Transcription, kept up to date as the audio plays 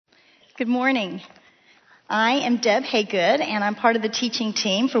Good morning. I am Deb Haygood, and I'm part of the teaching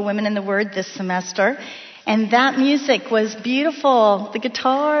team for Women in the Word this semester. And that music was beautiful. The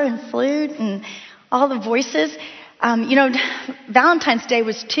guitar and flute and all the voices. Valentine's Day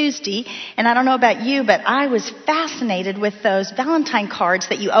was Tuesday, and I don't know about you, but I was fascinated with those Valentine cards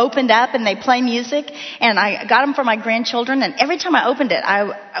that you opened up and they play music, and I got them for my grandchildren, and every time I opened it,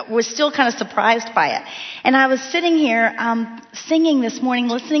 I was still kind of surprised by it. And I was sitting here singing this morning,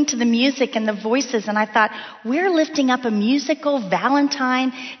 listening to the music and the voices, and I thought, we're lifting up a musical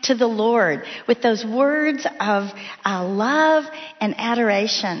Valentine to the Lord with those words of love and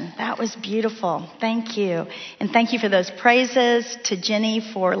adoration. That was beautiful. Thank you. And thank you for those praises, to Jenny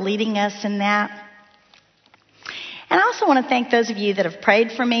for leading us in that. And I also want to thank those of you that have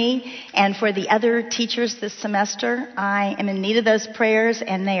prayed for me and for the other teachers this semester. I am in need of those prayers,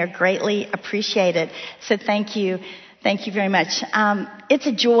 and they are greatly appreciated. So thank you. Thank you very much. It's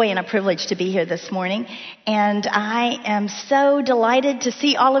a joy and a privilege to be here this morning, and I am so delighted to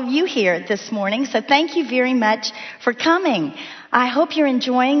see all of you here this morning. So thank you very much for coming. I hope you're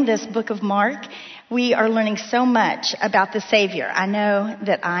enjoying this book of Mark. We are learning so much about the Savior. I know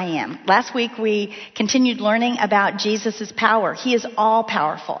that I am. Last week we continued learning about Jesus' power. He is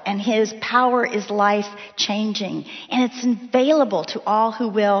all-powerful, and His power is life-changing, and it's available to all who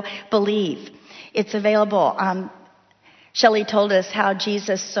will believe. It's available. Shelley told us how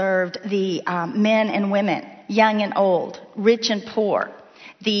Jesus served the men and women, young and old, rich and poor,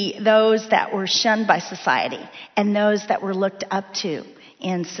 those that were shunned by society, and those that were looked up to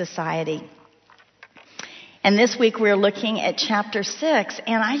in society. And this week we're looking at chapter 6,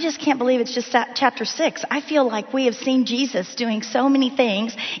 and I just can't believe it's just chapter 6. I feel like we have seen Jesus doing so many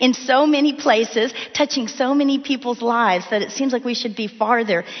things in so many places, touching so many people's lives, that it seems like we should be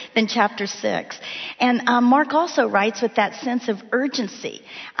farther than chapter 6. And Mark also writes with that sense of urgency,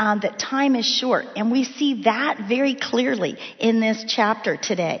 that time is short, and we see that very clearly in this chapter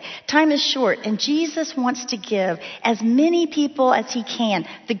today. Time is short, and Jesus wants to give as many people as He can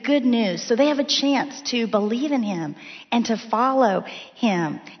the good news so they have a chance to believe in Him and to follow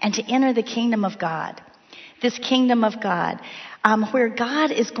Him and to enter the kingdom of God. This kingdom of God, where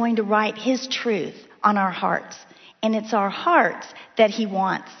God is going to write His truth on our hearts. And it's our hearts that He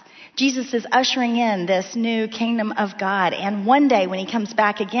wants. Jesus is ushering in this new kingdom of God. And one day when He comes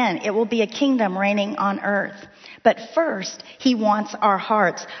back again, it will be a kingdom reigning on earth. But first, He wants our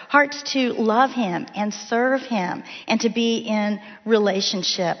hearts to love Him and serve Him and to be in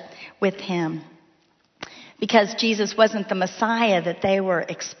relationship with Him. Because Jesus wasn't the Messiah that they were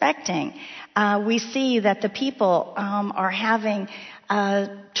expecting, we see that the people are having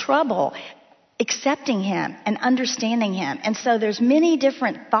trouble accepting Him and understanding Him. And so there's many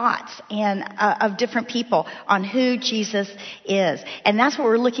different thoughts of different people on who Jesus is. And that's what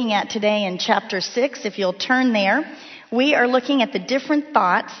we're looking at today in chapter 6. If you'll turn there, we are looking at the different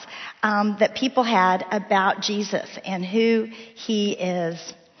thoughts that people had about Jesus and who He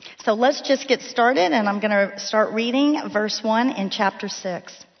is. So let's just get started, and I'm going to start reading verse 1 in chapter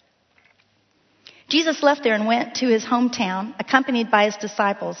 6. Jesus left there and went to His hometown, accompanied by His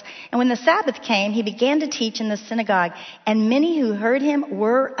disciples. And when the Sabbath came, He began to teach in the synagogue, and many who heard Him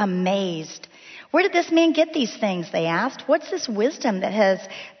were amazed. "Where did this man get these things?" they asked. "What's this wisdom that has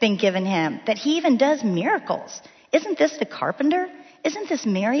been given Him, that He even does miracles? Isn't this the carpenter? Isn't this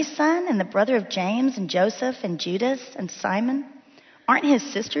Mary's son and the brother of James and Joseph and Judas and Simon? Aren't His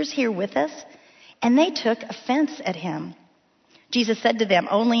sisters here with us?" And they took offense at Him. Jesus said to them,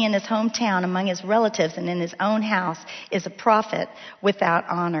 "Only in His hometown, among His relatives, and in His own house is a prophet without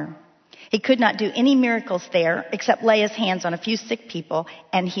honor." He could not do any miracles there except lay His hands on a few sick people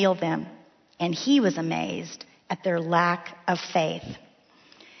and heal them. And He was amazed at their lack of faith.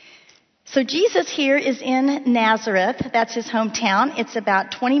 So Jesus here is in Nazareth. That's His hometown. It's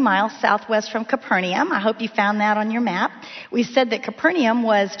about 20 miles southwest from Capernaum. I hope you found that on your map. We said that Capernaum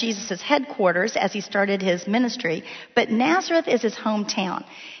was Jesus' headquarters as He started His ministry, but Nazareth is His hometown.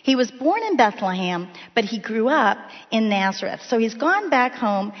 He was born in Bethlehem, but He grew up in Nazareth. So He's gone back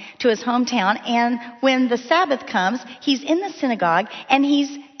home to His hometown, and when the Sabbath comes, He's in the synagogue and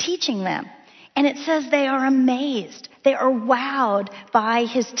He's teaching them. And it says they are amazed. They are wowed by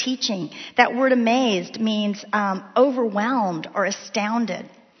His teaching. That word amazed means overwhelmed or astounded.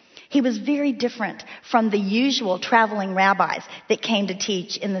 He was very different from the usual traveling rabbis that came to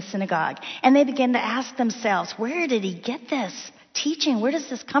teach in the synagogue. And they began to ask themselves, where did He get this teaching? Where does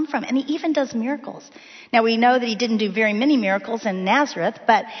this come from? And He even does miracles. Now we know that He didn't do very many miracles in Nazareth,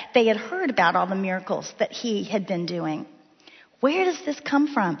 but they had heard about all the miracles that He had been doing. Where does this come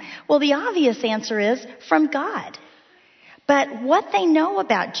from? Well, the obvious answer is from God. But what they know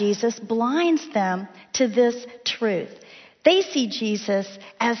about Jesus blinds them to this truth. They see Jesus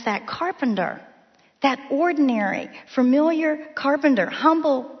as that carpenter, that ordinary, familiar carpenter,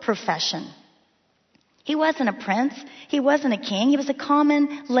 humble profession. He wasn't a prince. He wasn't a king. He was a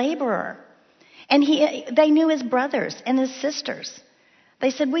common laborer. And they knew his brothers and his sisters.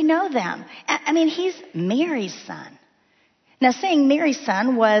 They said, we know them. I mean, he's Mary's son. Now, saying Mary's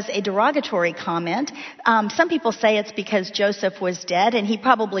son was a derogatory comment. Some people say it's because Joseph was dead, and he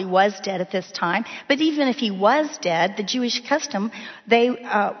probably was dead at this time. But even if he was dead, the Jewish custom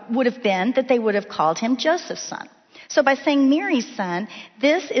would have been that they would have called him Joseph's son. So by saying Mary's son,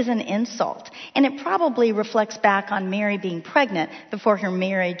 this is an insult. And it probably reflects back on Mary being pregnant before her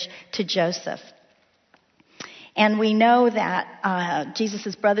marriage to Joseph. And we know that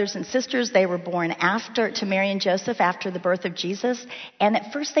Jesus' brothers and sisters, they were born to Mary and Joseph after the birth of Jesus. And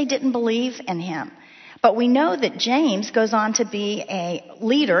at first they didn't believe in him. But we know that James goes on to be a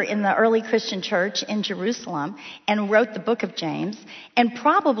leader in the early Christian church in Jerusalem and wrote the book of James. And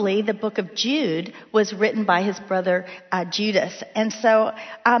probably the book of Jude was written by his brother Judas. And so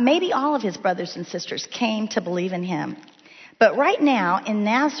maybe all of his brothers and sisters came to believe in him. But right now in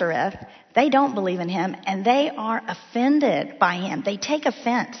Nazareth, they don't believe in him, and they are offended by him. They take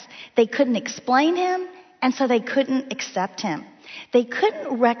offense. They couldn't explain him, and so they couldn't accept him. They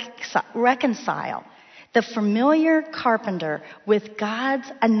couldn't reconcile the familiar carpenter with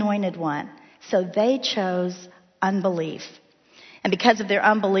God's anointed one, so they chose unbelief. And because of their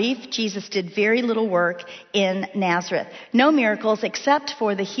unbelief, Jesus did very little work in Nazareth. No miracles except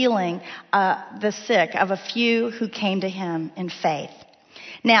for the healing the sick of a few who came to him in faith.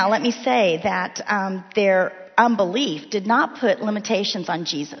 Now, let me say that their unbelief did not put limitations on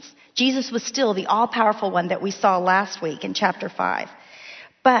Jesus. Jesus was still the all-powerful one that we saw last week in chapter 5.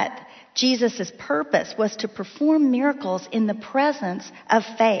 But Jesus' purpose was to perform miracles in the presence of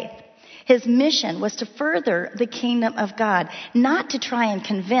faith. His mission was to further the kingdom of God, not to try and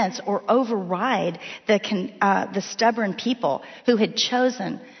convince or override the stubborn people who had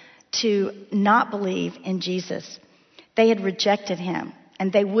chosen to not believe in Jesus. They had rejected him,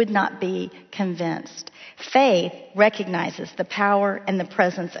 and they would not be convinced. Faith recognizes the power and the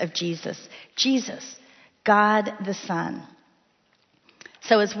presence of Jesus. Jesus, God the Son.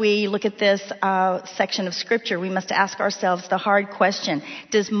 So as we look at this section of Scripture, we must ask ourselves the hard question: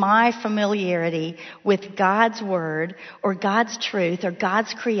 does my familiarity with God's Word or God's truth or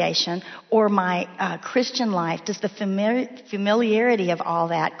God's creation or my Christian life, does the familiarity of all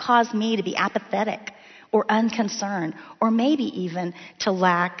that cause me to be apathetic or unconcerned or maybe even to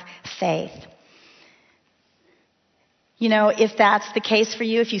lack faith? You know, if that's the case for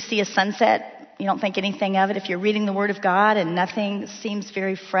you, if you see a sunset, you don't think anything of it. If you're reading the Word of God and nothing seems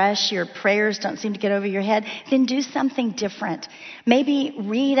very fresh, your prayers don't seem to get over your head, then do something different. Maybe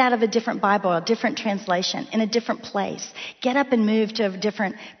read out of a different Bible, a different translation, in a different place. Get up and move to a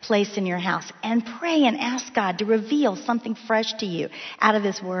different place in your house and pray and ask God to reveal something fresh to you out of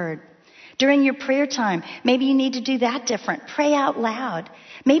His Word. During your prayer time, maybe you need to do that different. Pray out loud.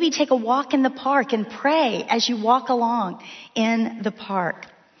 Maybe take a walk in the park and pray as you walk along in the park.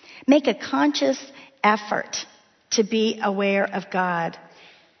 Make a conscious effort to be aware of God.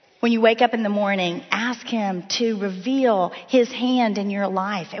 When you wake up in the morning, ask Him to reveal His hand in your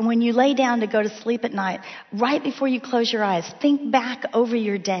life. And when you lay down to go to sleep at night, right before you close your eyes, think back over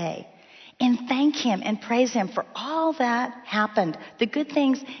your day and thank Him and praise Him for all that happened, the good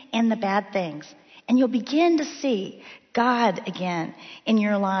things and the bad things. And you'll begin to see God again in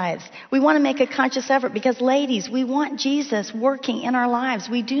your lives. We want to make a conscious effort because, ladies, we want Jesus working in our lives.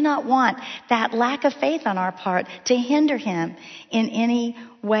 We do not want that lack of faith on our part to hinder Him in any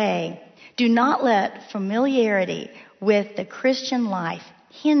way. Do not let familiarity with the Christian life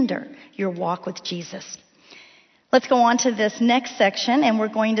hinder your walk with Jesus. Let's go on to this next section, and we're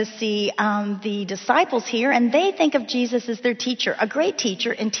going to see the disciples here, and they think of Jesus as their teacher, a great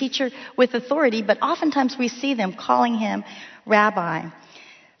teacher and teacher with authority, but oftentimes we see them calling Him Rabbi.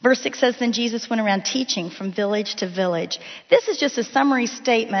 Verse 6 says, then Jesus went around teaching from village to village. This is just a summary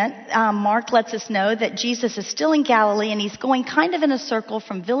statement. Mark lets us know that Jesus is still in Galilee, and He's going kind of in a circle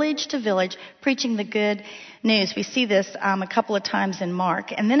from village to village, preaching the good news. We see this a couple of times in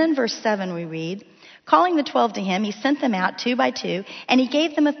Mark. And then in verse 7 we read, calling the 12 to Him, He sent them out 2 by 2, and He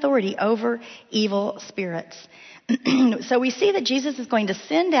gave them authority over evil spirits. So we see that Jesus is going to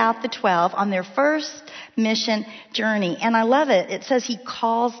send out the 12 on their first mission journey. And I love it. It says He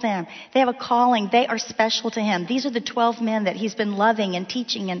calls them. They have a calling. They are special to Him. These are the 12 men that He's been loving and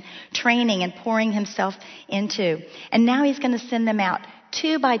teaching and training and pouring Himself into. And now He's going to send them out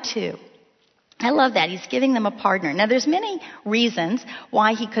 2 by 2. I love that. He's giving them a partner. Now, there's many reasons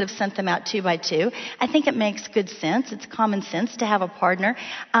why he could have sent them out 2 by 2. I think it makes good sense. It's common sense to have a partner.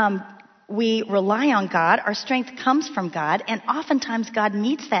 We rely on God. Our strength comes from God. And oftentimes God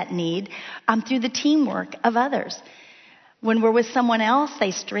meets that need through the teamwork of others. When we're with someone else, they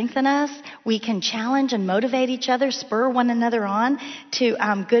strengthen us. We can challenge and motivate each other, spur one another on to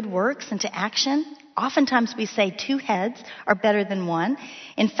good works and to action. Oftentimes we say 2 heads are better than 1.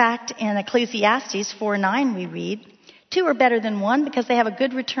 In fact, in Ecclesiastes 4:9 we read, 2 are better than 1 because they have a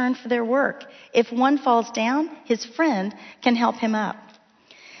good return for their work. If one falls down, his friend can help him up.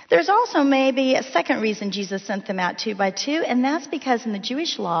 There's also maybe a second reason Jesus sent them out 2 by 2, and that's because in the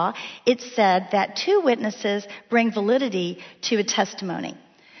Jewish law, it said that 2 witnesses bring validity to a testimony.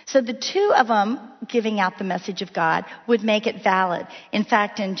 So the 2 of them giving out the message of God would make it valid. In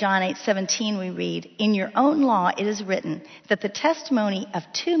fact, in John 8:17 we read, "In your own law it is written that the testimony of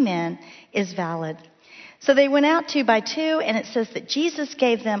 2 men is valid." So they went out 2 by 2, and it says that Jesus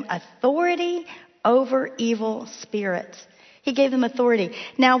gave them authority over evil spirits. He gave them authority.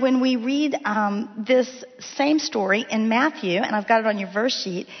 Now, when we read this same story in Matthew, and I've got it on your verse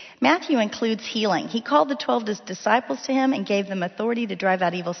sheet, Matthew includes healing. He called the 12 disciples to him and gave them authority to drive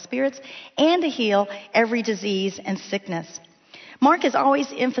out evil spirits and to heal every disease and sickness. Mark is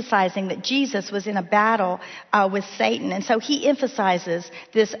always emphasizing that Jesus was in a battle with Satan, and so he emphasizes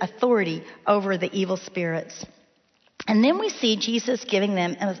this authority over the evil spirits. And then we see Jesus giving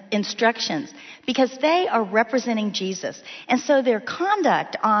them instructions because they are representing Jesus. And so their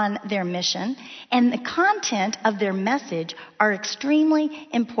conduct on their mission and the content of their message are extremely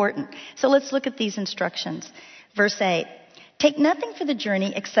important. So let's look at these instructions. Verse 8, "Take nothing for the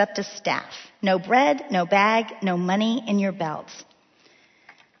journey except a staff. No bread, no bag, no money in your belts."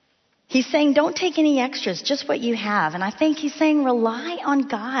 He's saying don't take any extras, just what you have. And I think he's saying rely on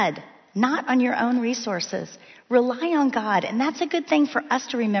God, not on your own resources. Rely on God. And that's a good thing for us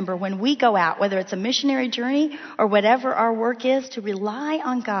to remember when we go out, whether it's a missionary journey or whatever our work is, to rely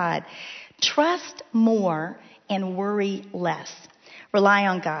on God. Trust more and worry less. Rely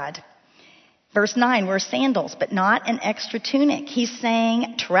on God. Verse 9, wear sandals, but not an extra tunic. He's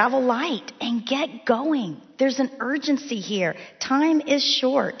saying travel light and get going. There's an urgency here. Time is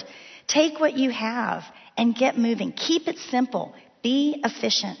short. Take what you have and get moving. Keep it simple. Be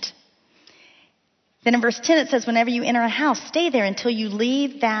efficient. Then in verse 10 it says, whenever you enter a house, stay there until you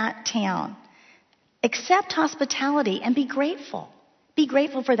leave that town. Accept hospitality and be grateful. Be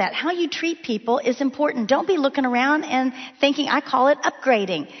grateful for that. How you treat people is important. Don't be looking around and thinking, I call it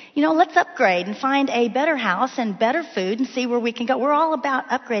upgrading. You know, let's upgrade and find a better house and better food and see where we can go. We're all about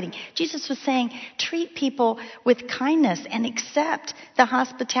upgrading. Jesus was saying, treat people with kindness and accept the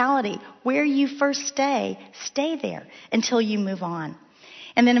hospitality. Where you first stay there until you move on.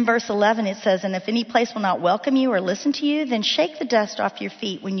 And then in verse 11 it says, and if any place will not welcome you or listen to you, then shake the dust off your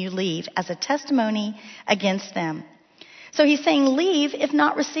feet when you leave as a testimony against them. So he's saying leave if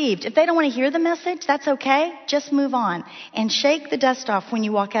not received. If they don't want to hear the message, that's okay. Just move on and shake the dust off when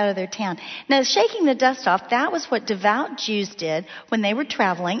you walk out of their town. Now, shaking the dust off, that was what devout Jews did when they were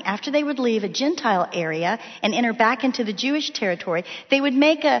traveling. After they would leave a Gentile area and enter back into the Jewish territory, they would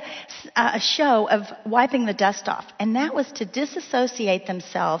make a show of wiping the dust off. And that was to disassociate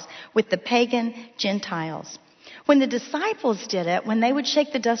themselves with the pagan Gentiles. When the disciples did it, when they would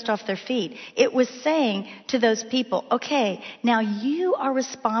shake the dust off their feet, it was saying to those people, okay, now you are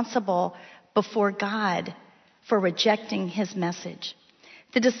responsible before God for rejecting his message.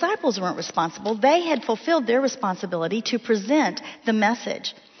 The disciples weren't responsible. They had fulfilled their responsibility to present the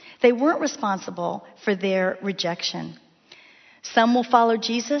message. They weren't responsible for their rejection. Some will follow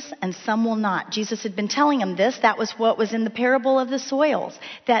Jesus and some will not. Jesus had been telling them this. That was what was in the parable of the soils,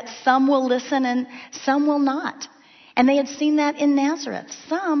 that some will listen and some will not. And they had seen that in Nazareth.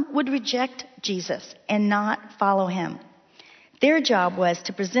 Some would reject Jesus and not follow him. Their job was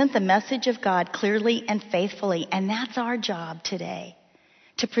to present the message of God clearly and faithfully. And that's our job today,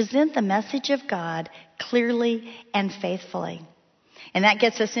 to present the message of God clearly and faithfully. And that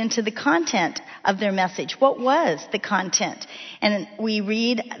gets us into the content of their message. What was the content? And we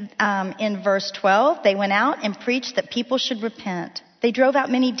read in verse 12, they went out and preached that people should repent. They drove out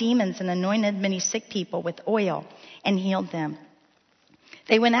many demons and anointed many sick people with oil and healed them.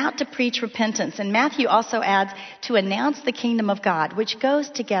 They went out to preach repentance. And Matthew also adds to announce the kingdom of God, which goes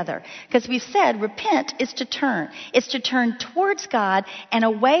together. Because we've said repent is to turn. It's to turn towards God and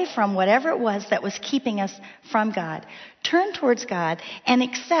away from whatever it was that was keeping us from God. Turn towards God and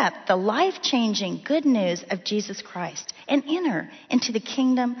accept the life-changing good news of Jesus Christ and enter into the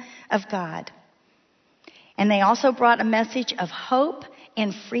kingdom of God. And they also brought a message of hope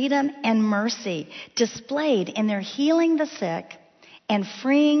and freedom and mercy displayed in their healing the sick and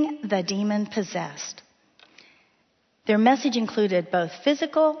freeing the demon-possessed. Their message included both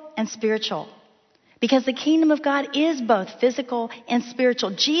physical and spiritual, because the kingdom of God is both physical and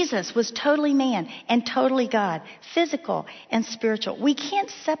spiritual. Jesus was totally man and totally God, physical and spiritual. We can't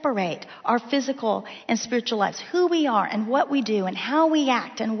separate our physical and spiritual lives, who we are and what we do and how we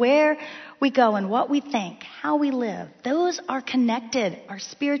act and where we go and what we think, how we live. Those are connected, our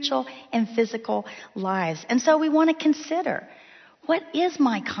spiritual and physical lives. And so we want to consider, what is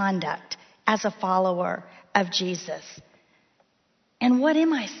my conduct as a follower of Jesus? And what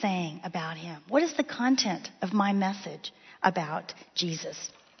am I saying about him? What is the content of my message about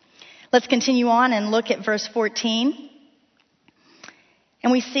Jesus? Let's continue on and look at verse 14.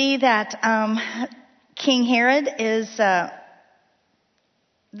 And we see that King Herod is...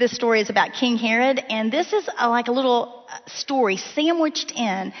 This story is about King Herod, and this is like a little story sandwiched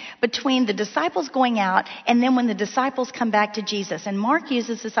in between the disciples going out and then when the disciples come back to Jesus. And Mark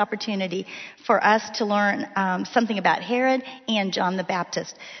uses this opportunity for us to learn something about Herod and John the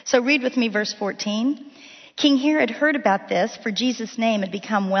Baptist. So read with me verse 14. King Herod heard about this, for Jesus' name had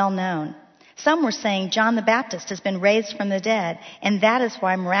become well known. Some were saying John the Baptist has been raised from the dead, and that is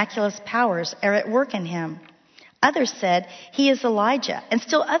why miraculous powers are at work in him. Others said he is Elijah, and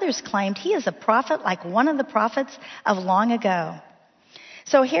still others claimed he is a prophet like one of the prophets of long ago.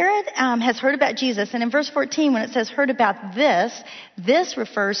 So Herod has heard about Jesus, and in verse 14 when it says heard about this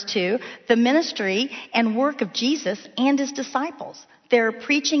refers to the ministry and work of Jesus and his disciples. They're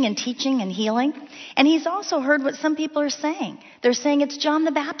preaching and teaching and healing, and he's also heard what some people are saying. They're saying it's John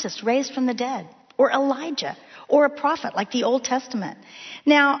the Baptist raised from the dead, or Elijah, or a prophet like the Old Testament.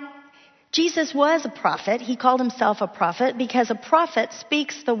 Now, Jesus was a prophet. He called himself a prophet because a prophet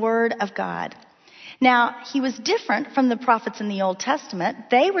speaks the word of God. Now, he was different from the prophets in the Old Testament.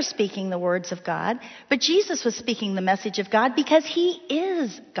 They were speaking the words of God, but Jesus was speaking the message of God because he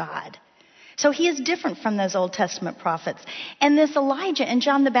is God. So he is different from those Old Testament prophets. And this Elijah and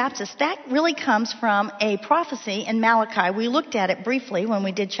John the Baptist, that really comes from a prophecy in Malachi. We looked at it briefly when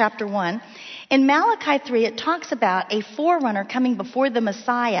we did chapter 1. In Malachi 3, it talks about a forerunner coming before the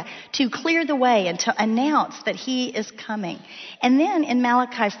Messiah to clear the way and to announce that he is coming. And then in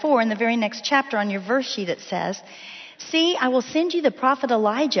Malachi 4, in the very next chapter on your verse sheet, it says, see, I will send you the prophet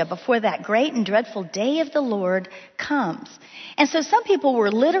Elijah before that great and dreadful day of the Lord comes. And so some people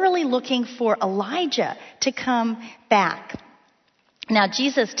were literally looking for Elijah to come back. Now,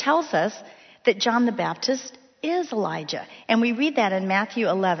 Jesus tells us that John the Baptist is Elijah. And we read that in Matthew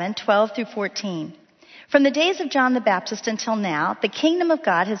 11, 12 through 14. From the days of John the Baptist until now, the kingdom of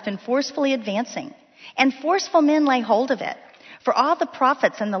God has been forcefully advancing, and forceful men lay hold of it. For all the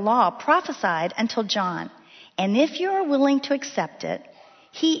prophets and the law prophesied until John. And if you are willing to accept it,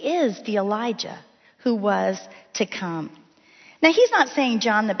 he is the Elijah who was to come. Now, he's not saying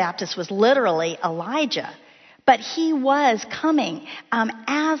John the Baptist was literally Elijah, but he was coming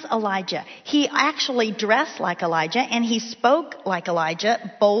as Elijah. He actually dressed like Elijah, and he spoke like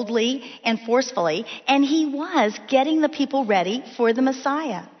Elijah, boldly and forcefully, and he was getting the people ready for the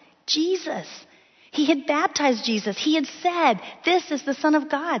Messiah, Jesus. He had baptized Jesus. He had said, this is the Son of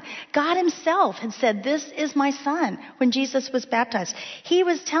God. God himself had said, this is my son, when Jesus was baptized. He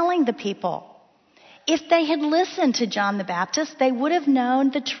was telling the people, if they had listened to John the Baptist, they would have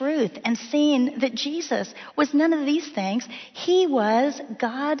known the truth and seen that Jesus was none of these things. He was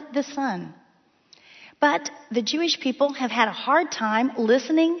God the Son. But the Jewish people have had a hard time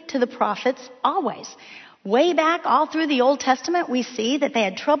listening to the prophets always. Way back all through the Old Testament, we see that they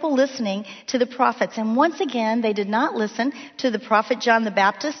had trouble listening to the prophets. And once again, they did not listen to the prophet John the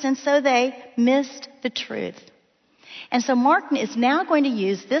Baptist, and so they missed the truth. And so Mark is now going to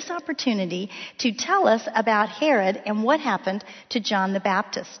use this opportunity to tell us about Herod and what happened to John the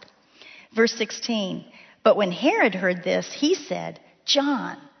Baptist. Verse 16, but when Herod heard this, he said,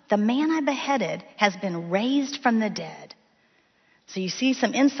 John, the man I beheaded, has been raised from the dead. So you see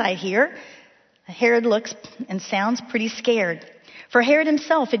some insight here. Herod looks and sounds pretty scared. For Herod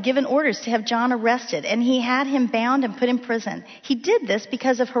himself had given orders to have John arrested, and he had him bound and put in prison. He did this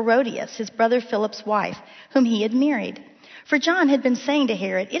because of Herodias, his brother Philip's wife, whom he had married. For John had been saying to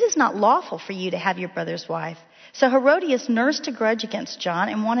Herod, it is not lawful for you to have your brother's wife. So Herodias nursed a grudge against John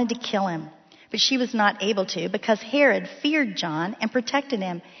and wanted to kill him. But she was not able to, because Herod feared John and protected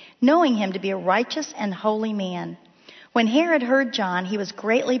him, knowing him to be a righteous and holy man. When Herod heard John, he was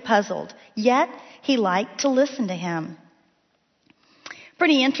greatly puzzled, yet he liked to listen to him.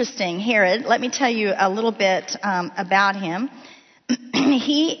 Pretty interesting, Herod. Let me tell you a little bit about him.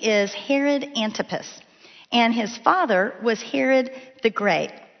 He is Herod Antipas, and his father was Herod the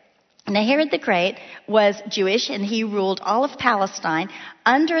Great. Now, Herod the Great was Jewish, and he ruled all of Palestine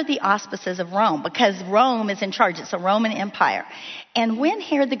under the auspices of Rome, because Rome is in charge. It's a Roman Empire. And when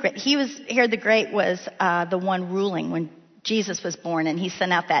Herod the Great was the one ruling when Jesus was born, and he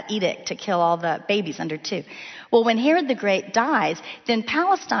sent out that edict to kill all the babies under 2. Well, when Herod the Great dies, then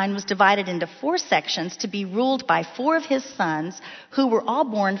Palestine was divided into 4 sections to be ruled by 4 of his sons who were all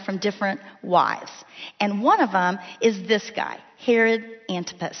born from different wives. And one of them is this guy, Herod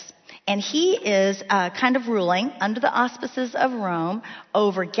Antipas. And he is kind of ruling under the auspices of Rome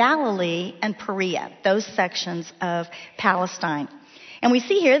over Galilee and Perea, those sections of Palestine. And we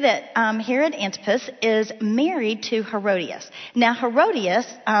see here that Herod Antipas is married to Herodias. Now, Herodias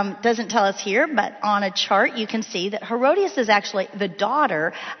doesn't tell us here, but on a chart you can see that Herodias is actually the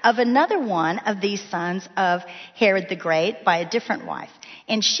daughter of another one of these sons of Herod the Great by a different wife.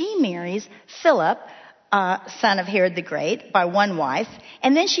 And she marries Philip, son of Herod the Great, by one wife.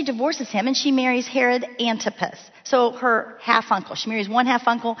 And then she divorces him and she marries Herod Antipas. So her half-uncle. She marries one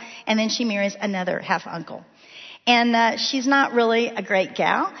half-uncle and then she marries another half-uncle. And she's not really a great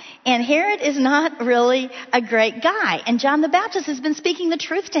gal. And Herod is not really a great guy. And John the Baptist has been speaking the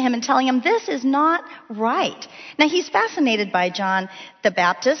truth to him and telling him this is not right. Now, he's fascinated by John the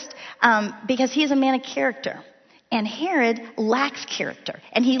Baptist because he is a man of character. And Herod lacks character,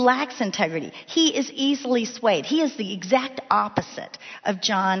 and he lacks integrity. He is easily swayed. He is the exact opposite of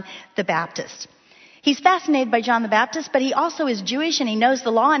John the Baptist. He's fascinated by John the Baptist, but he also is Jewish and he knows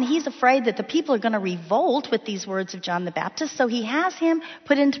the law, and he's afraid that the people are going to revolt with these words of John the Baptist. So he has him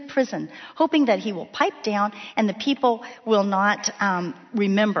put into prison, hoping that he will pipe down and the people will not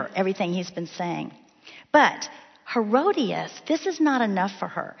remember everything he's been saying. But Herodias, this is not enough for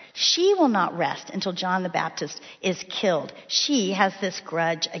her. She will not rest until John the Baptist is killed. She has this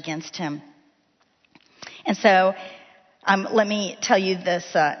grudge against him. And so let me tell you this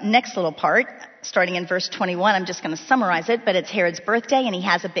next little part. Starting in verse 21, I'm just going to summarize it, but it's Herod's birthday, and he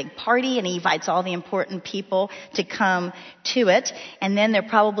has a big party, and he invites all the important people to come to it, and then they're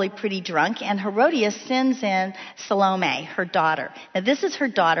probably pretty drunk, and Herodias sends in Salome, her daughter. Now, this is her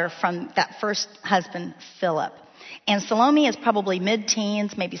daughter from that first husband, Philip. And Salome is probably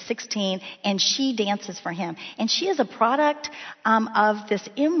mid-teens, maybe 16, and she dances for him. And she is a product of this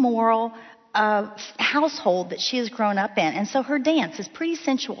immoral household that she has grown up in. And so her dance is pretty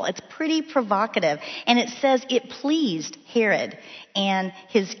sensual. It's pretty provocative. And it says it pleased Herod and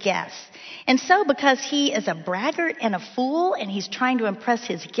his guests. And so because he is a braggart and a fool and he's trying to impress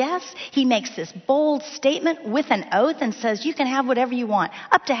his guests, he makes this bold statement with an oath and says, you can have whatever you want,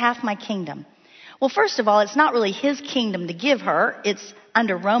 up to half my kingdom. Well, first of all, it's not really his kingdom to give her. It's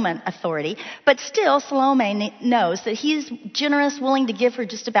under Roman authority. But still, Salome knows that he's generous, willing to give her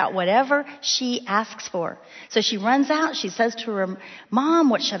just about whatever she asks for. So she runs out. She says to her mom,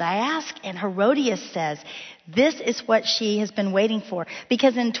 what should I ask? And Herodias says, this is what she has been waiting for.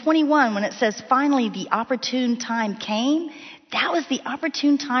 Because in 21, when it says, finally the opportune time came, that was the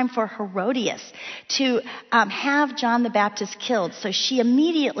opportune time for Herodias to have John the Baptist killed. So she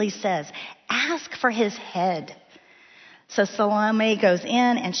immediately says, ask for his head. So Salome goes in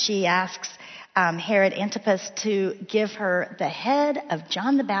and she asks Herod Antipas to give her the head of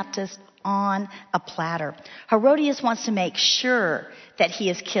John the Baptist on a platter. Herodias wants to make sure that he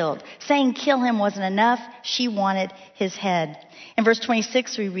is killed. Saying kill him wasn't enough. She wanted his head. In verse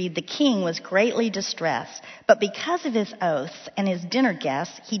 26 we read, the king was greatly distressed, but because of his oaths and his dinner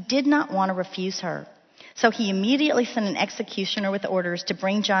guests, he did not want to refuse her. So he immediately sent an executioner with orders to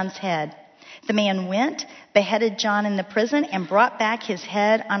bring John's head. The man went, beheaded John in the prison, and brought back his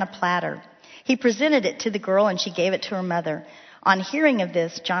head on a platter. He presented it to the girl, and she gave it to her mother. On hearing of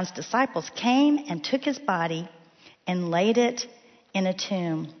this, John's disciples came and took his body and laid it in a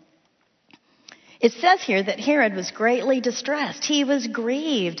tomb. It says here that Herod was greatly distressed. He was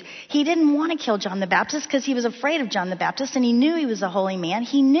grieved. He didn't want to kill John the Baptist because he was afraid of John the Baptist, and he knew he was a holy man.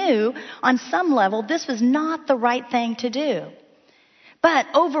 He knew on some level this was not the right thing to do. But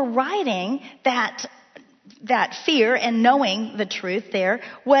overriding that fear and knowing the truth there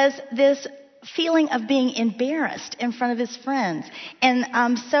was this feeling of being embarrassed in front of his friends.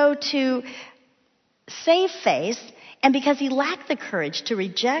 And so to save face, and because he lacked the courage to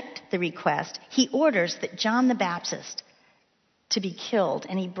reject the request, he orders that John the Baptist to be killed,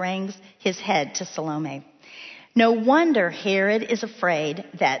 and he brings his head to Salome. No wonder Herod is afraid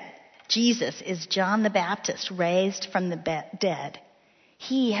that Jesus is John the Baptist raised from the dead.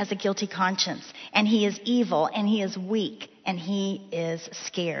 He has a guilty conscience, and he is evil, and he is weak, and he is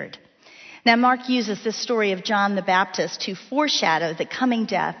scared. Now, Mark uses this story of John the Baptist to foreshadow the coming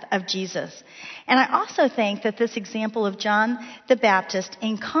death of Jesus. And I also think that this example of John the Baptist,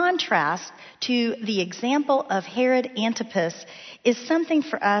 in contrast to the example of Herod Antipas, is something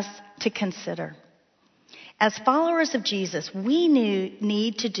for us to consider. As followers of Jesus, we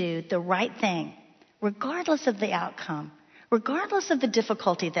need to do the right thing, regardless of the outcome, regardless of the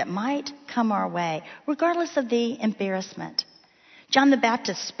difficulty that might come our way, regardless of the embarrassment. John the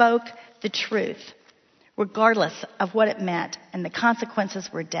Baptist spoke the truth, regardless of what it meant, and the consequences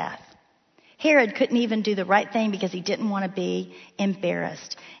were death. Herod couldn't even do the right thing because he didn't want to be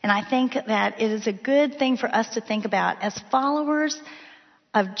embarrassed. And I think that it is a good thing for us to think about. As followers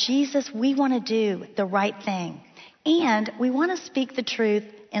of Jesus, we want to do the right thing. And we want to speak the truth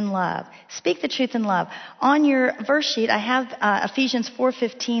in love. Speak the truth in love. On your verse sheet, I have Ephesians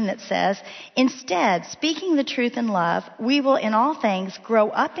 4:15 that says, "Instead, speaking the truth in love, we will in all things grow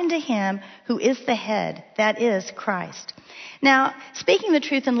up into him who is the head, that is Christ." Now, speaking the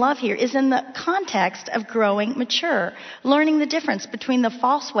truth in love here is in the context of growing mature, learning the difference between the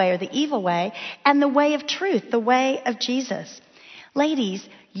false way or the evil way and the way of truth, the way of Jesus. Ladies,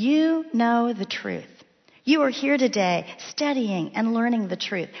 you know the truth. You are here today studying and learning the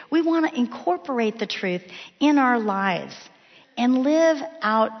truth. We want to incorporate the truth in our lives and live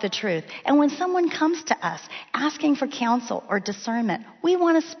out the truth. And when someone comes to us asking for counsel or discernment, we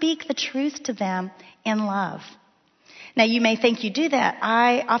want to speak the truth to them in love. Now, you may think you do that.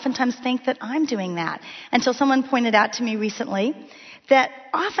 I oftentimes think that I'm doing that, until someone pointed out to me recently that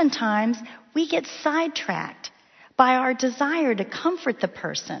oftentimes we get sidetracked by our desire to comfort the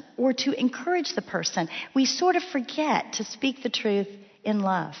person or to encourage the person. We sort of forget to speak the truth in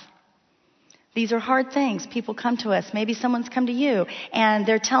love. These are hard things. People come to us. Maybe someone's come to you and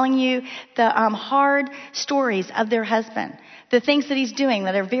they're telling you the hard stories of their husband, the things that he's doing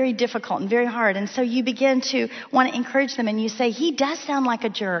that are very difficult and very hard. And so you begin to want to encourage them and you say, "He does sound like a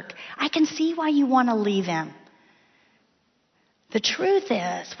jerk. I can see why you want to leave him." The truth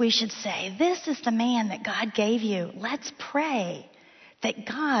is, we should say, "This is the man that God gave you. Let's pray that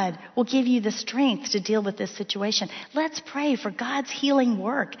God will give you the strength to deal with this situation. Let's pray for God's healing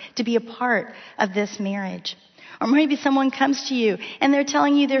work to be a part of this marriage." Or maybe someone comes to you and they're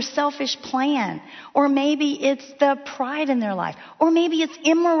telling you their selfish plan. Or maybe it's the pride in their life. Or maybe it's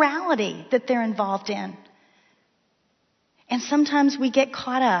immorality that they're involved in. And sometimes we get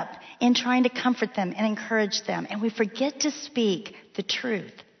caught up in trying to comfort them and encourage them, and we forget to speak the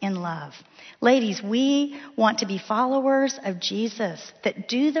truth in love. Ladies, we want to be followers of Jesus that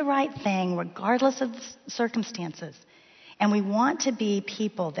do the right thing regardless of the circumstances. And we want to be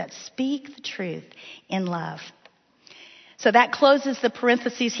people that speak the truth in love. So that closes the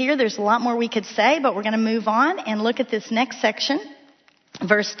parentheses here. There's a lot more we could say, but we're going to move on and look at this next section.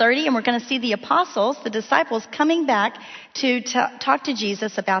 Verse 30, and we're going to see the apostles, the disciples, coming back to talk to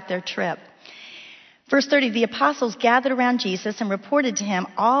Jesus about their trip. Verse 30, the apostles gathered around Jesus and reported to him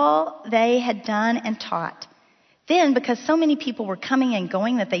all they had done and taught. Then, because so many people were coming and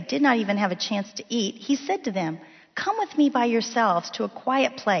going that they did not even have a chance to eat, he said to them, "Come with me by yourselves to a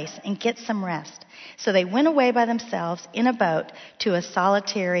quiet place and get some rest." So they went away by themselves in a boat to a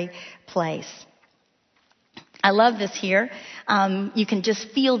solitary place. I love this here. You can just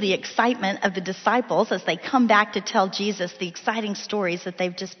feel the excitement of the disciples as they come back to tell Jesus the exciting stories that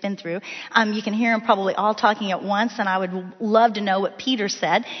they've just been through. You can hear them probably all talking at once, and I would love to know what Peter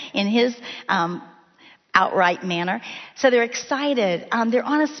said in his outright manner. So they're excited. They're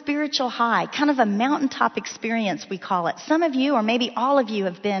on a spiritual high, kind of a mountaintop experience, we call it. Some of you, or maybe all of you,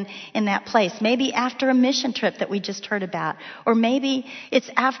 have been in that place. Maybe after a mission trip that we just heard about. Or maybe it's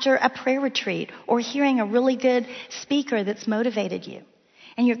after a prayer retreat or hearing a really good speaker that's motivated you.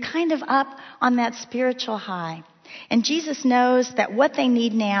 And you're kind of up on that spiritual high. And Jesus knows that what they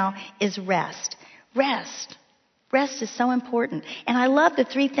need now is rest. Rest. Rest is so important. And I love the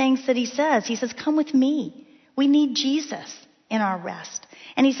three things that he says. He says, "Come with me." We need Jesus in our rest.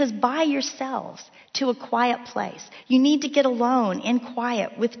 And he says, "By yourselves to a quiet place." You need to get alone in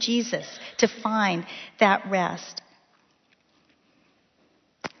quiet with Jesus to find that rest.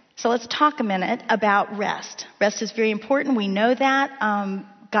 So let's talk a minute about rest. Rest is very important. We know that.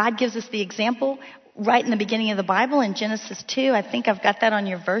 God gives us the example right in the beginning of the Bible in Genesis 2. I think I've got that on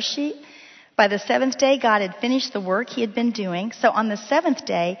your verse sheet. By the seventh day, God had finished the work he had been doing. So on the seventh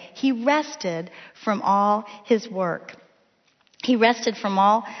day, he rested from all his work. He rested from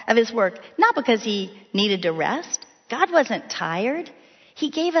all of his work, not because he needed to rest. God wasn't tired. He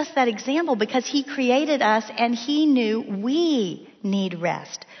gave us that example because he created us and he knew we need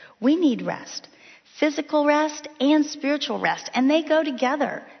rest. We need rest, physical rest and spiritual rest, and they go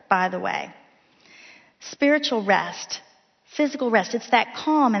together. by the way. Spiritual rest, physical rest, it's that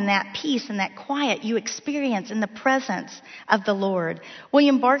calm and that peace and that quiet you experience in the presence of the Lord.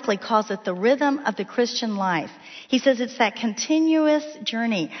 William Barclay calls it the rhythm of the Christian life. He says it's that continuous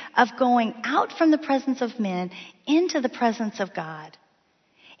journey of going out from the presence of men into the presence of God.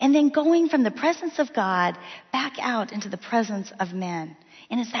 And then going from the presence of God back out into the presence of men.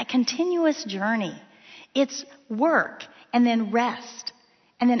 And it's that continuous journey. It's work and then rest.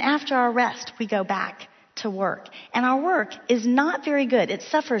 And then after our rest, we go back to work. And our work is not very good. It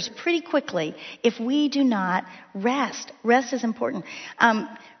suffers pretty quickly if we do not rest. Rest is important.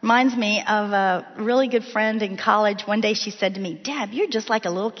 Reminds me of a really good friend in college. One day she said to me, "Deb, you're just like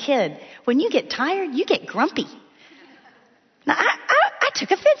a little kid. When you get tired, you get grumpy." Now, I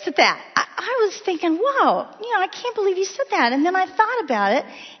took offense at that. I was thinking, whoa, I can't believe you said that. And then I thought about it,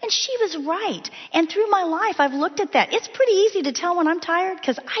 and she was right. And through my life, I've looked at that. It's pretty easy to tell when I'm tired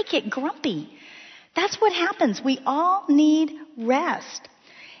because I get grumpy. That's what happens. We all need rest.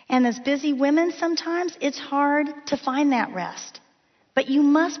 And as busy women, sometimes it's hard to find that rest. But you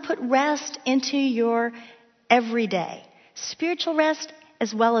must put rest into your everyday. Spiritual rest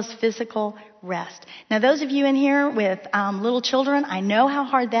as well as physical rest. Now, those of you in here with little children, I know how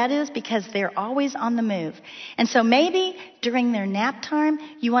hard that is because they're always on the move. And so maybe during their nap time,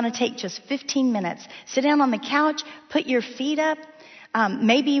 you want to take just 15 minutes. Sit down on the couch, put your feet up,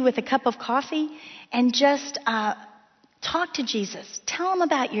 maybe with a cup of coffee, and just talk to Jesus. Tell him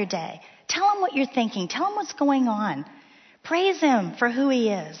about your day. Tell him what you're thinking. Tell him what's going on. Praise him for who he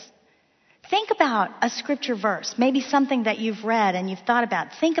is. Think about a scripture verse, maybe something that you've read and you've thought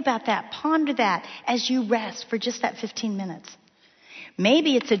about. Think about that. Ponder that as you rest for just that 15 minutes.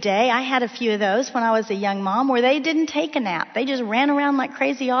 Maybe it's a day. I had a few of those when I was a young mom where they didn't take a nap. They just ran around like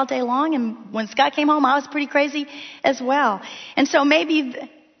crazy all day long. And when Scott came home, I was pretty crazy as well. And so maybe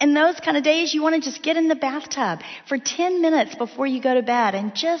in those kind of days, you want to just get in the bathtub for 10 minutes before you go to bed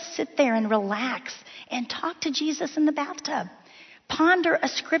and just sit there and relax and talk to Jesus in the bathtub. Ponder a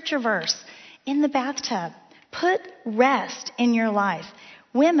scripture verse in the bathtub. Put rest in your life.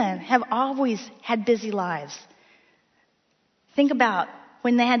 Women have always had busy lives. Think about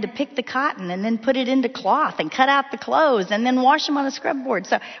when they had to pick the cotton and then put it into cloth and cut out the clothes and then wash them on a scrub board.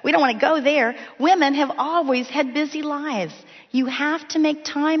 So we don't want to go there. Women have always had busy lives. You have to make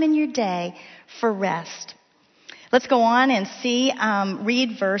time in your day for rest. Let's go on and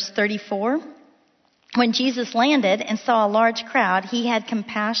read verse 34. When Jesus landed and saw a large crowd, he had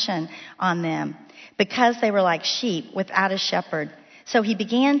compassion on them because they were like sheep without a shepherd. So he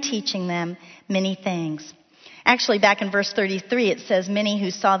began teaching them many things. Actually, back in verse 33, it says, many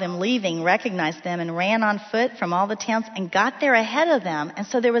who saw them leaving recognized them and ran on foot from all the towns and got there ahead of them. And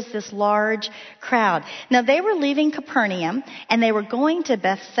so there was this large crowd. Now, they were leaving Capernaum, and they were going to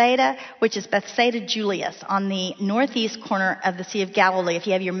Bethsaida, which is Bethsaida Julius, on the northeast corner of the Sea of Galilee. If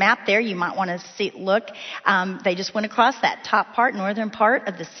you have your map there, you might want to look. They just went across that top part, northern part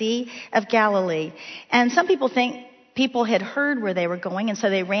of the Sea of Galilee. And some people think people had heard where they were going, and so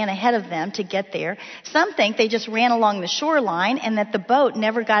they ran ahead of them to get there. Some think they just ran along the shoreline and that the boat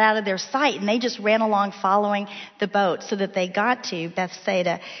never got out of their sight, and they just ran along following the boat so that they got to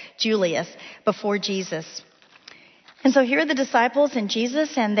Bethsaida Julius before Jesus. And so here are the disciples and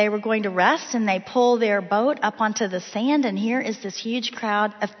Jesus, and they were going to rest, and they pull their boat up onto the sand, and here is this huge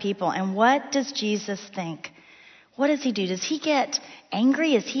crowd of people. And what does Jesus think? What does he do? Does he get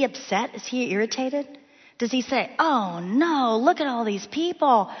angry? Is he upset? Is he irritated? Does he say, oh no, look at all these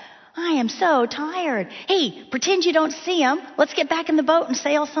people. I am so tired. Hey, pretend you don't see them. Let's get back in the boat and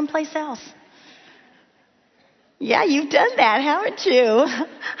sail someplace else. Yeah, you've done that, haven't you?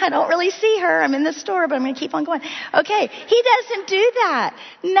 I don't really see her. I'm in the store, but I'm going to keep on going. Okay, he doesn't do that.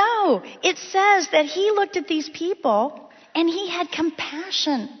 No, it says that he looked at these people and he had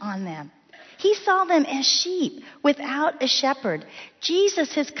compassion on them. He saw them as sheep without a shepherd.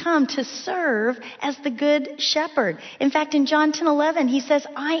 Jesus has come to serve as the good shepherd. In fact, in John 10:11, he says,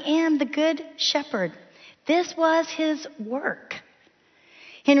 I am the good shepherd. This was his work.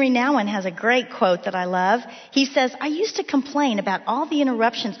 Henry Nouwen has a great quote that I love. He says, I used to complain about all the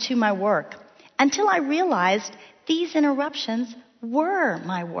interruptions to my work until I realized these interruptions were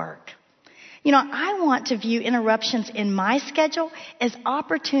my work. I want to view interruptions in my schedule as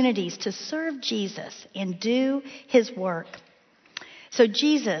opportunities to serve Jesus and do his work. So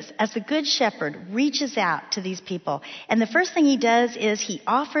Jesus, as the good shepherd, reaches out to these people. And the first thing he does is he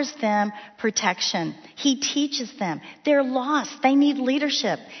offers them protection. He teaches them. They're lost. They need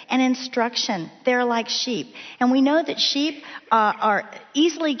leadership and instruction. They're like sheep. And we know that sheep are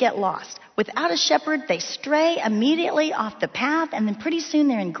easily get lost. Without a shepherd, they stray immediately off the path, and then pretty soon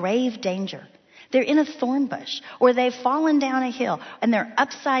they're in grave danger. They're in a thorn bush, or they've fallen down a hill, and they're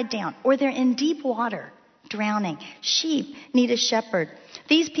upside down, or they're in deep water, drowning. Sheep need a shepherd.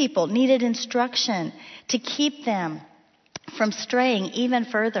 These people needed instruction to keep them from straying even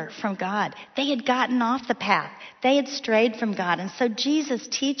further from God. They had gotten off the path. They had strayed from God. And so Jesus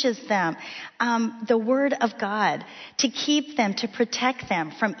teaches them the word of God to keep them, to protect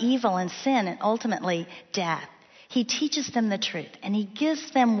them from evil and sin and ultimately death. He teaches them the truth, and he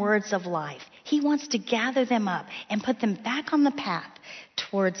gives them words of life. He wants to gather them up and put them back on the path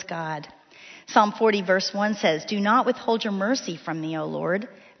towards God. Psalm 40 verse 1 says, "Do not withhold your mercy from me, O Lord.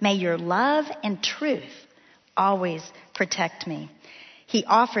 May your love and truth always protect me." He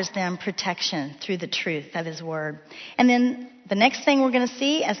offers them protection through the truth of his word. And then the next thing we're going to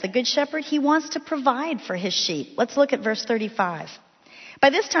see, as the good shepherd, he wants to provide for his sheep. Let's look at verse 35. By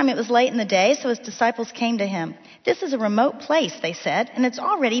this time it was late in the day, so his disciples came to him. "This is a remote place," they said, "and it's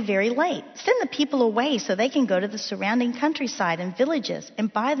already very late. Send the people away so they can go to the surrounding countryside and villages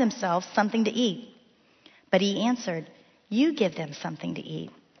and buy themselves something to eat." But he answered, "You give them something to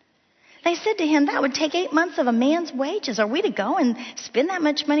eat." They said to him, "That would take 8 months of a man's wages. Are we to go and spend that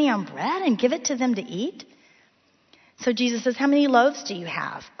much money on bread and give it to them to eat?" So Jesus says, "How many loaves do you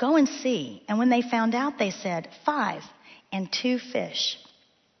have? Go and see." And when they found out, they said, 5 and 2 fish.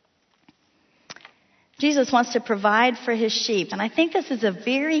 Jesus wants to provide for his sheep. And I think this is a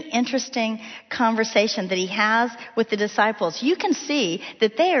very interesting conversation that he has with the disciples. You can see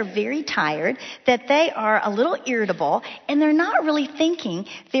that they are very tired, that they are a little irritable, and they're not really thinking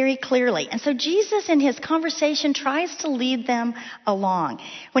very clearly. And so Jesus in his conversation tries to lead them along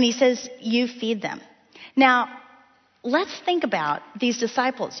when he says, "You feed them." Now, let's think about these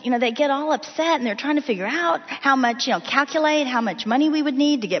disciples. They get all upset and they're trying to figure out how much, calculate how much money we would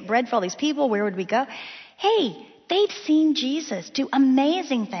need to get bread for all these people. Where would we go? Hey, they've seen Jesus do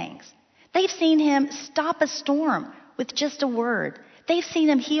amazing things. They've seen him stop a storm with just a word. They've seen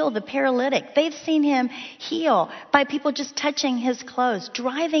him heal the paralytic. They've seen him heal by people just touching his clothes,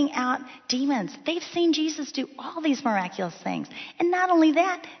 driving out demons. They've seen Jesus do all these miraculous things. And not only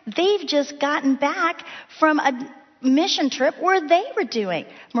that, they've just gotten back from a mission trip where they were doing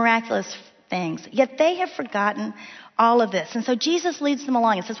miraculous things. Yet they have forgotten all of this. And so Jesus leads them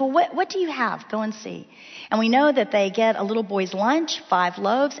along and says, "Well, what do you have? Go and see." And we know that they get a little boy's lunch, 5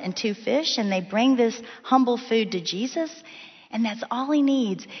 loaves and 2 fish, and they bring this humble food to Jesus. And that's all he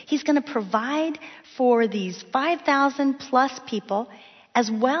needs. He's going to provide for these 5,000 plus people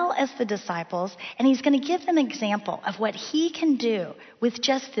as well as the disciples. And he's going to give them an example of what he can do with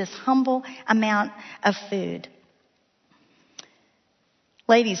just this humble amount of food.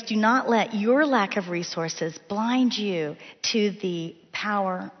 Ladies, do not let your lack of resources blind you to the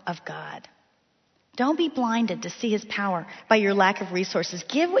power of God. Don't be blinded to see his power by your lack of resources.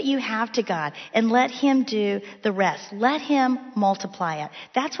 Give what you have to God and let him do the rest. Let him multiply it.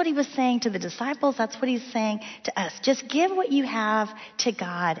 That's what he was saying to the disciples. That's what he's saying to us. Just give what you have to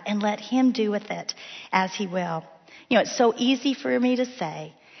God and let him do with it as he will. It's so easy for me to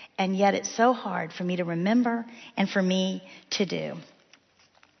say, and yet it's so hard for me to remember and for me to do.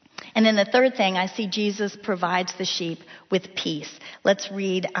 And then the third thing, I see Jesus provides the sheep with peace. Let's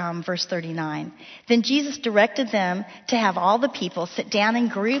read verse 39. "Then Jesus directed them to have all the people sit down in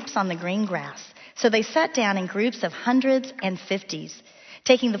groups on the green grass. So they sat down in groups of hundreds and fifties.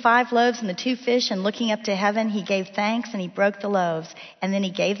 Taking the 5 loaves and the 2 fish and looking up to heaven, he gave thanks and he broke the loaves. And then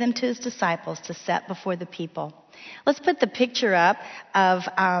he gave them to his disciples to set before the people." Let's put the picture up of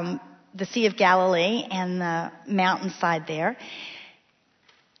the Sea of Galilee and the mountainside there.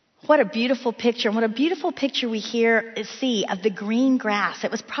 What a beautiful picture. What a beautiful picture we see of the green grass. It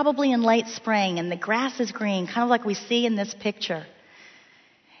was probably in late spring and the grass is green, kind of like we see in this picture.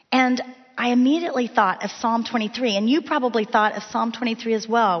 And I immediately thought of Psalm 23, and you probably thought of Psalm 23 as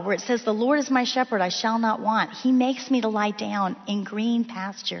well, where it says, "The Lord is my shepherd, I shall not want. He makes me to lie down in green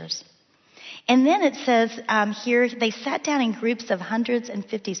pastures." And then it says here, they sat down in groups of hundreds and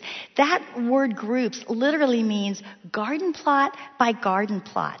fifties. That word groups literally means garden plot by garden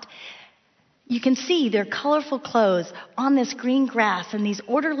plot. You can see their colorful clothes on this green grass in these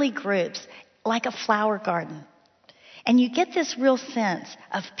orderly groups like a flower garden. And you get this real sense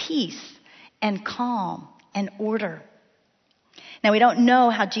of peace and calm and order. Now, we don't know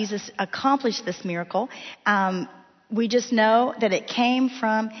how Jesus accomplished this miracle. we just know that it came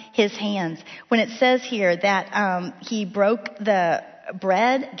from his hands. When it says here that he broke the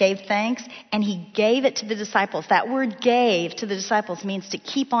bread, gave thanks, and he gave it to the disciples. That word gave to the disciples means to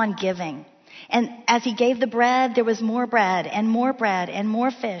keep on giving. And as he gave the bread, there was more bread and more bread and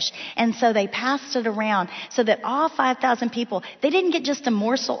more fish. And so they passed it around so that all 5,000 people, they didn't get just a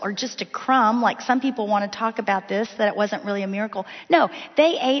morsel or just a crumb, like some people want to talk about this, that it wasn't really a miracle. No,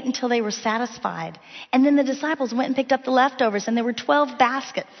 they ate until they were satisfied. And then the disciples went and picked up the leftovers, and there were 12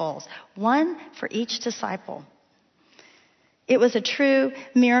 basketfuls, one for each disciple. It was a true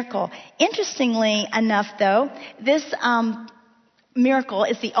miracle. Interestingly enough, though, this miracle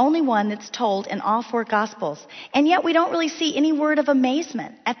is the only one that's told in all four Gospels. And yet we don't really see any word of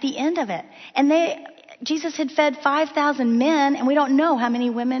amazement at the end of it. And Jesus had fed 5,000 men, and we don't know how many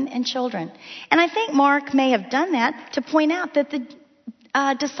women and children. And I think Mark may have done that to point out that the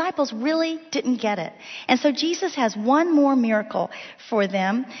disciples really didn't get it. And so Jesus has one more miracle for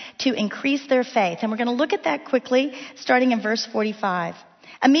them to increase their faith. And we're going to look at that quickly, starting in verse 45.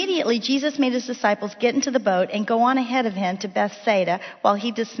 Immediately, Jesus made his disciples get into the boat and go on ahead of him to Bethsaida while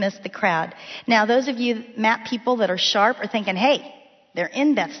he dismissed the crowd. Now, those of you map people that are sharp are thinking, hey, they're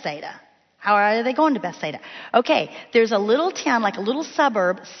in Bethsaida. How are they going to Bethsaida? Okay, there's a little town, like a little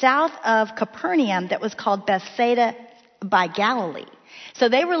suburb, south of Capernaum that was called Bethsaida by Galilee. So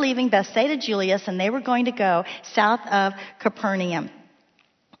they were leaving Bethsaida Julius, and they were going to go south of Capernaum.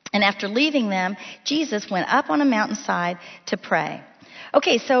 And after leaving them, Jesus went up on a mountainside to pray.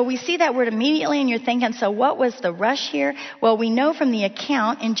 Okay, so we see that word immediately, and you're thinking, so what was the rush here? Well, we know from the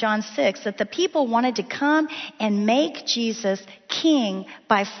account in John 6 that the people wanted to come and make Jesus king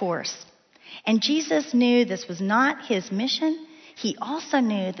by force. And Jesus knew this was not his mission. He also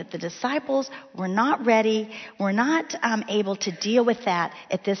knew that the disciples were not ready, were not able to deal with that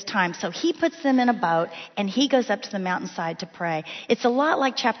at this time. So he puts them in a boat, and he goes up to the mountainside to pray. It's a lot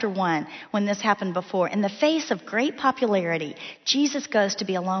like chapter 1 when this happened before. In the face of great popularity, Jesus goes to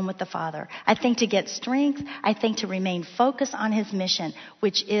be alone with the Father. I think to get strength, I think to remain focused on his mission,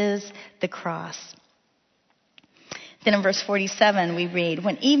 which is the cross. Then in verse 47, we read,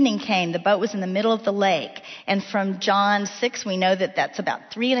 when evening came, the boat was in the middle of the lake. And from John 6, we know that that's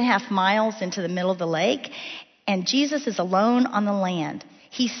about 3.5 miles into the middle of the lake. And Jesus is alone on the land.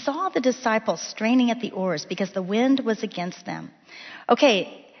 He saw the disciples straining at the oars because the wind was against them.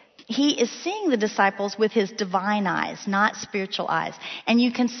 Okay, he is seeing the disciples with his divine eyes, not spiritual eyes. And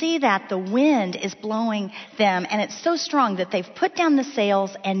you can see that the wind is blowing them, and it's so strong that they've put down the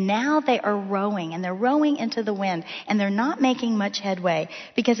sails, and now they are rowing, and they're rowing into the wind, and they're not making much headway,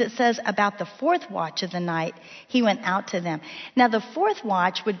 because it says about the fourth watch of the night, he went out to them. Now, the fourth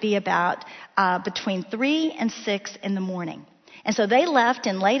watch would be about between 3 and 6 in the morning. And so they left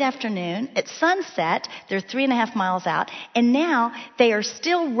in late afternoon. At sunset, they're 3.5 miles out. And now they are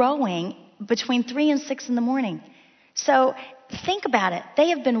still rowing between 3 and 6 in the morning. So think about it. They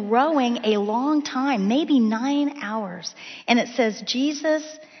have been rowing a long time, maybe 9 hours. And it says Jesus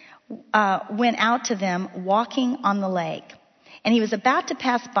went out to them walking on the lake. And he was about to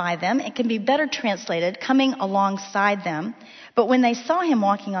pass by them. It can be better translated, coming alongside them. But when they saw him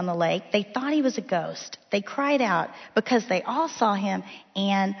walking on the lake, they thought he was a ghost. They cried out because they all saw him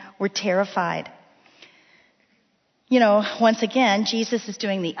and were terrified. You know, once again, Jesus is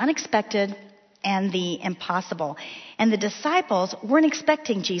doing the unexpected and the impossible. And the disciples weren't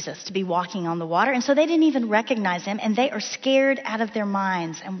expecting Jesus to be walking on the water, and so they didn't even recognize him, and they are scared out of their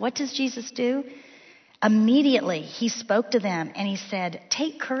minds. And what does Jesus do? Immediately, he spoke to them, and he said,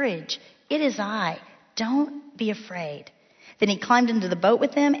 "Take courage. It is I. Don't be afraid." Then he climbed into the boat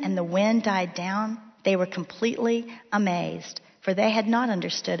with them, and the wind died down. They were completely amazed, for they had not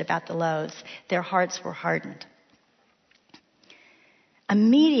understood about the loaves. Their hearts were hardened.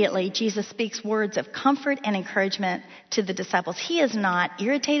 Immediately, Jesus speaks words of comfort and encouragement to the disciples. He is not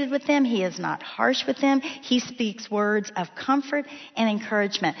irritated with them. He is not harsh with them. He speaks words of comfort and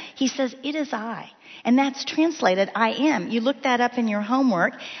encouragement. He says, "It is I." And that's translated, I am. You look that up in your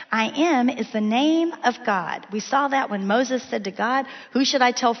homework. I am is the name of God. We saw that when Moses said to God, "Who should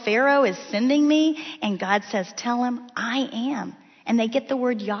I tell Pharaoh is sending me?" And God says, "Tell him I am." And they get the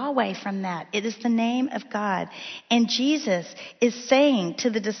word Yahweh from that. It is the name of God. And Jesus is saying to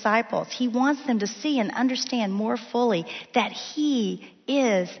the disciples, he wants them to see and understand more fully that he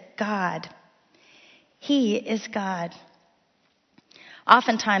is God. He is God.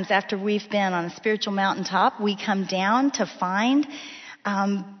 Oftentimes, after we've been on a spiritual mountaintop, we come down to find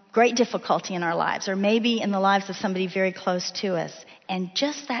great difficulty in our lives, or maybe in the lives of somebody very close to us. And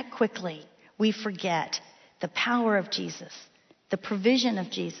just that quickly, we forget the power of Jesus, the provision of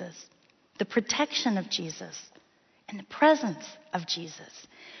Jesus, the protection of Jesus, in the presence of Jesus.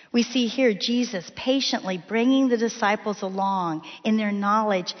 We see here Jesus patiently bringing the disciples along in their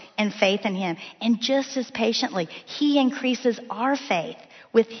knowledge and faith in him. And just as patiently, he increases our faith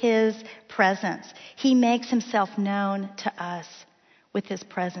with his presence. He makes himself known to us with his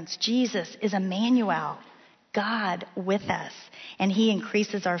presence. Jesus is Emmanuel, God with us, and he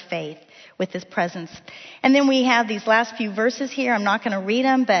increases our faith with his presence. And then we have these last few verses here. I'm not going to read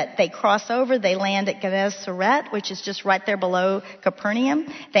them, but they cross over. They land at Gennesaret, which is just right there below Capernaum.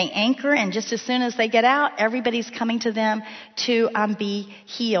 They anchor, and just as soon as they get out, everybody's coming to them to be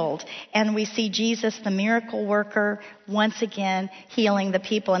healed. And we see Jesus, the miracle worker, once again healing the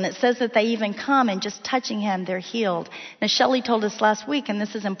people. And it says that they even come and just touching him, they're healed. Now, Shelley told us last week, and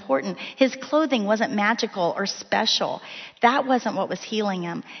this is important, his clothing wasn't magical or special. That wasn't what was healing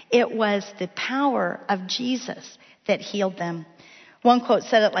him. It was the power of Jesus that healed them. One quote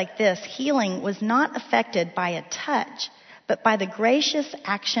said it like this: healing was not affected by a touch, but by the gracious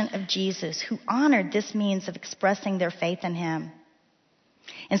action of Jesus, who honored this means of expressing their faith in him.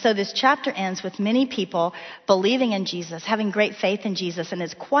 And so this chapter ends with many people believing in Jesus, having great faith in Jesus, and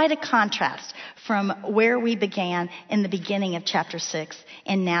it's quite a contrast from where we began in the beginning of chapter 6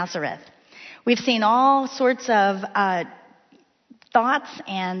 in Nazareth. We've seen all sorts of thoughts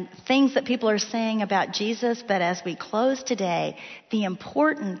and things that people are saying about Jesus, but as we close today, the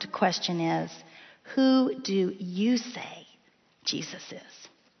important question is, who do you say Jesus is?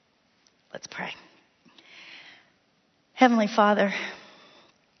 Let's pray. Heavenly Father,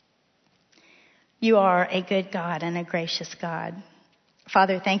 you are a good God and a gracious God.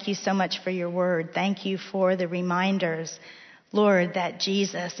 Father, thank you so much for your word. Thank you for the reminders, Lord, that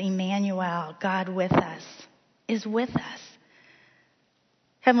Jesus, Emmanuel, God with us, is with us.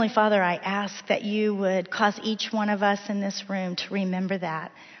 Heavenly Father, I ask that you would cause each one of us in this room to remember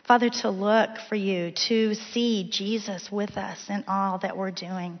that. Father, to look for you, to see Jesus with us in all that we're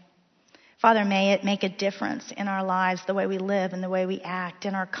doing. Father, may it make a difference in our lives, the way we live and the way we act,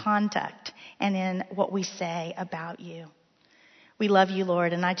 in our conduct and in what we say about you. We love you,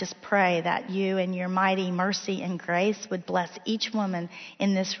 Lord, and I just pray that you and your mighty mercy and grace would bless each woman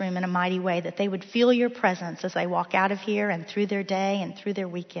in this room in a mighty way, that they would feel your presence as they walk out of here and through their day and through their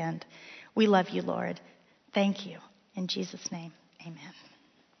weekend. We love you, Lord. Thank you. In Jesus' name, amen.